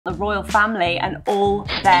The royal family and all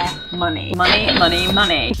their money. Money, money,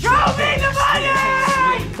 money. Show me the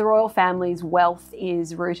money! The royal family's wealth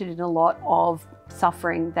is rooted in a lot of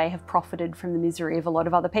suffering. They have profited from the misery of a lot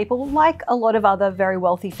of other people, like a lot of other very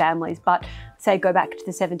wealthy families. But say go back to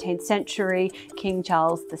the 17th century, King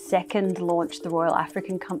Charles II launched the Royal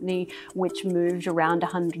African Company, which moved around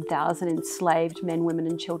 100,000 enslaved men, women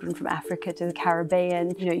and children from Africa to the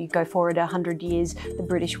Caribbean. You go forward 100 years, the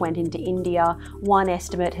British went into India. One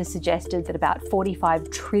estimate has suggested that about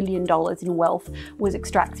 $45 trillion in wealth was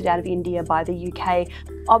extracted out of India by the UK.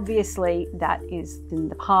 Obviously, that is in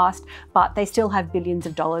the past, but they still have billions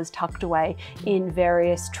of dollars tucked away in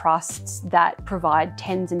various trusts that provide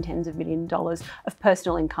tens and tens of millions of dollars of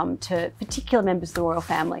personal income to particular members of the royal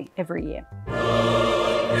family every year.